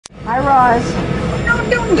Hi, Roz. No,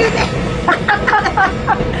 don't do that.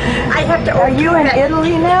 I have to. Are you in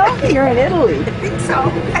Italy now? You're in Italy. I think so.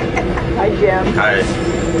 Hi, Jim. Hi.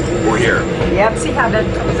 We're here. Yep. See how that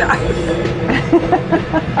comes out.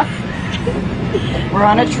 We're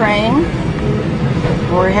on a train.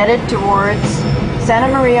 We're headed towards Santa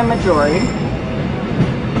Maria Maggiore.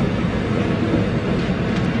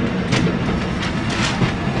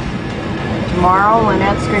 Tomorrow,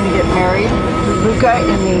 Lynette's going to get married to Luca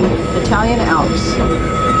in the Italian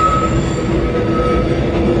Alps.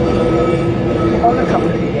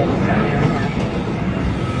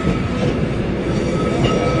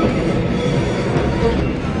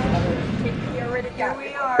 Here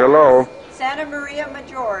we are. Hello. Santa Maria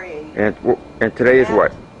Maggiore. And today is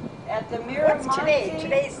what? At the What's today? Miramonte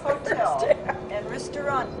Today's Hotel Thursday. and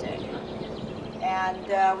Ristorante.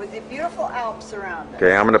 And with the beautiful Alps around us.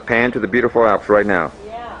 Okay, I'm going to pan to the beautiful Alps right now.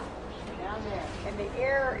 Yeah, down there. And the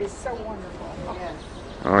air is so wonderful. Yes.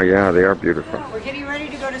 Oh yeah, they are beautiful. We're getting ready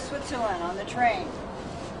to go to Switzerland on the train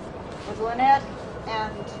with Lynette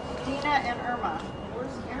and Dina and Irma.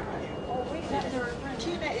 Where's Aaron? Oh, wait a minute.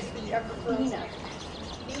 Tina is the younger girl. Dina.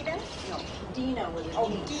 Dina? No, Dina with a Oh,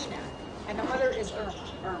 D. Dina. And the mother is Irma.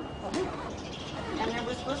 Irma. And there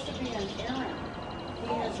was supposed to be an Aaron.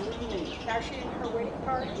 Dina's roommate. Now, is she in her wedding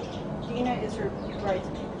party? Dina is her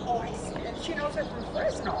bridesmaid. Oh, I see. And she knows her from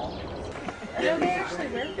Fresno. No, they actually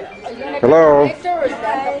live there. Hello.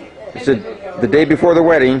 Hi. It's the day before the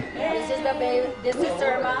wedding. This is the baby. This is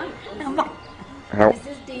Irma. How, This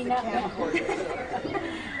is Dina.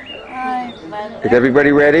 Hi. is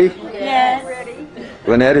everybody ready? Yes.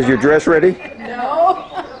 Lynette, is your dress ready? No.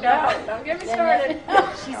 Don't get me started.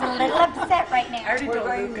 She's a little upset right now. We're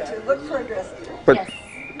going to look for a dress. But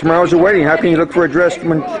tomorrow's the wedding. How can you look for a dress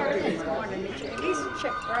when?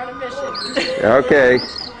 Okay.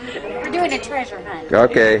 We're doing a treasure hunt.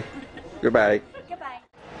 Okay. Goodbye. Goodbye.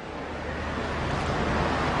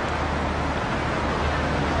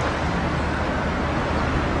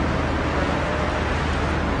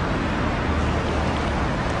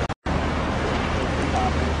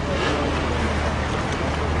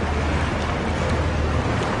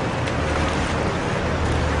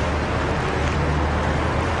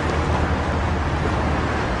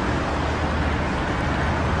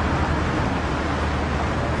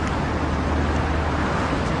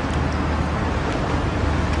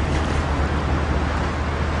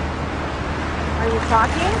 Are you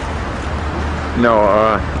talking? No,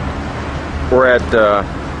 we're at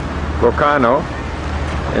Lucano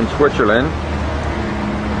in Switzerland.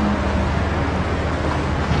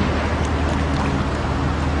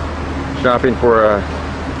 Shopping for a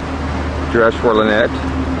dress for Lynette.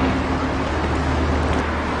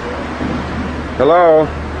 Hello.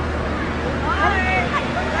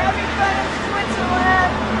 Having fun in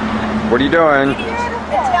Switzerland. What are you doing?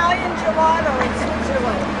 Italian gelato in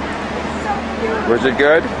Switzerland. It's so beautiful. Was it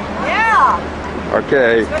good? Yeah.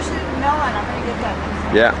 Okay. Especially the melon. I'm going to get that.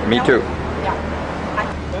 Yeah, me too. Yeah.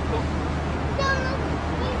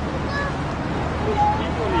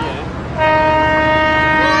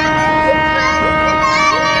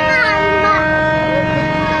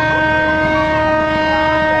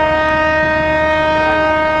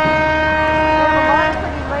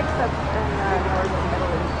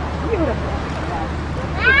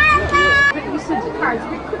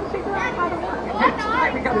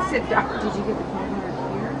 We got to sit down. Did you get the camera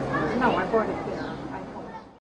here? No, I brought it.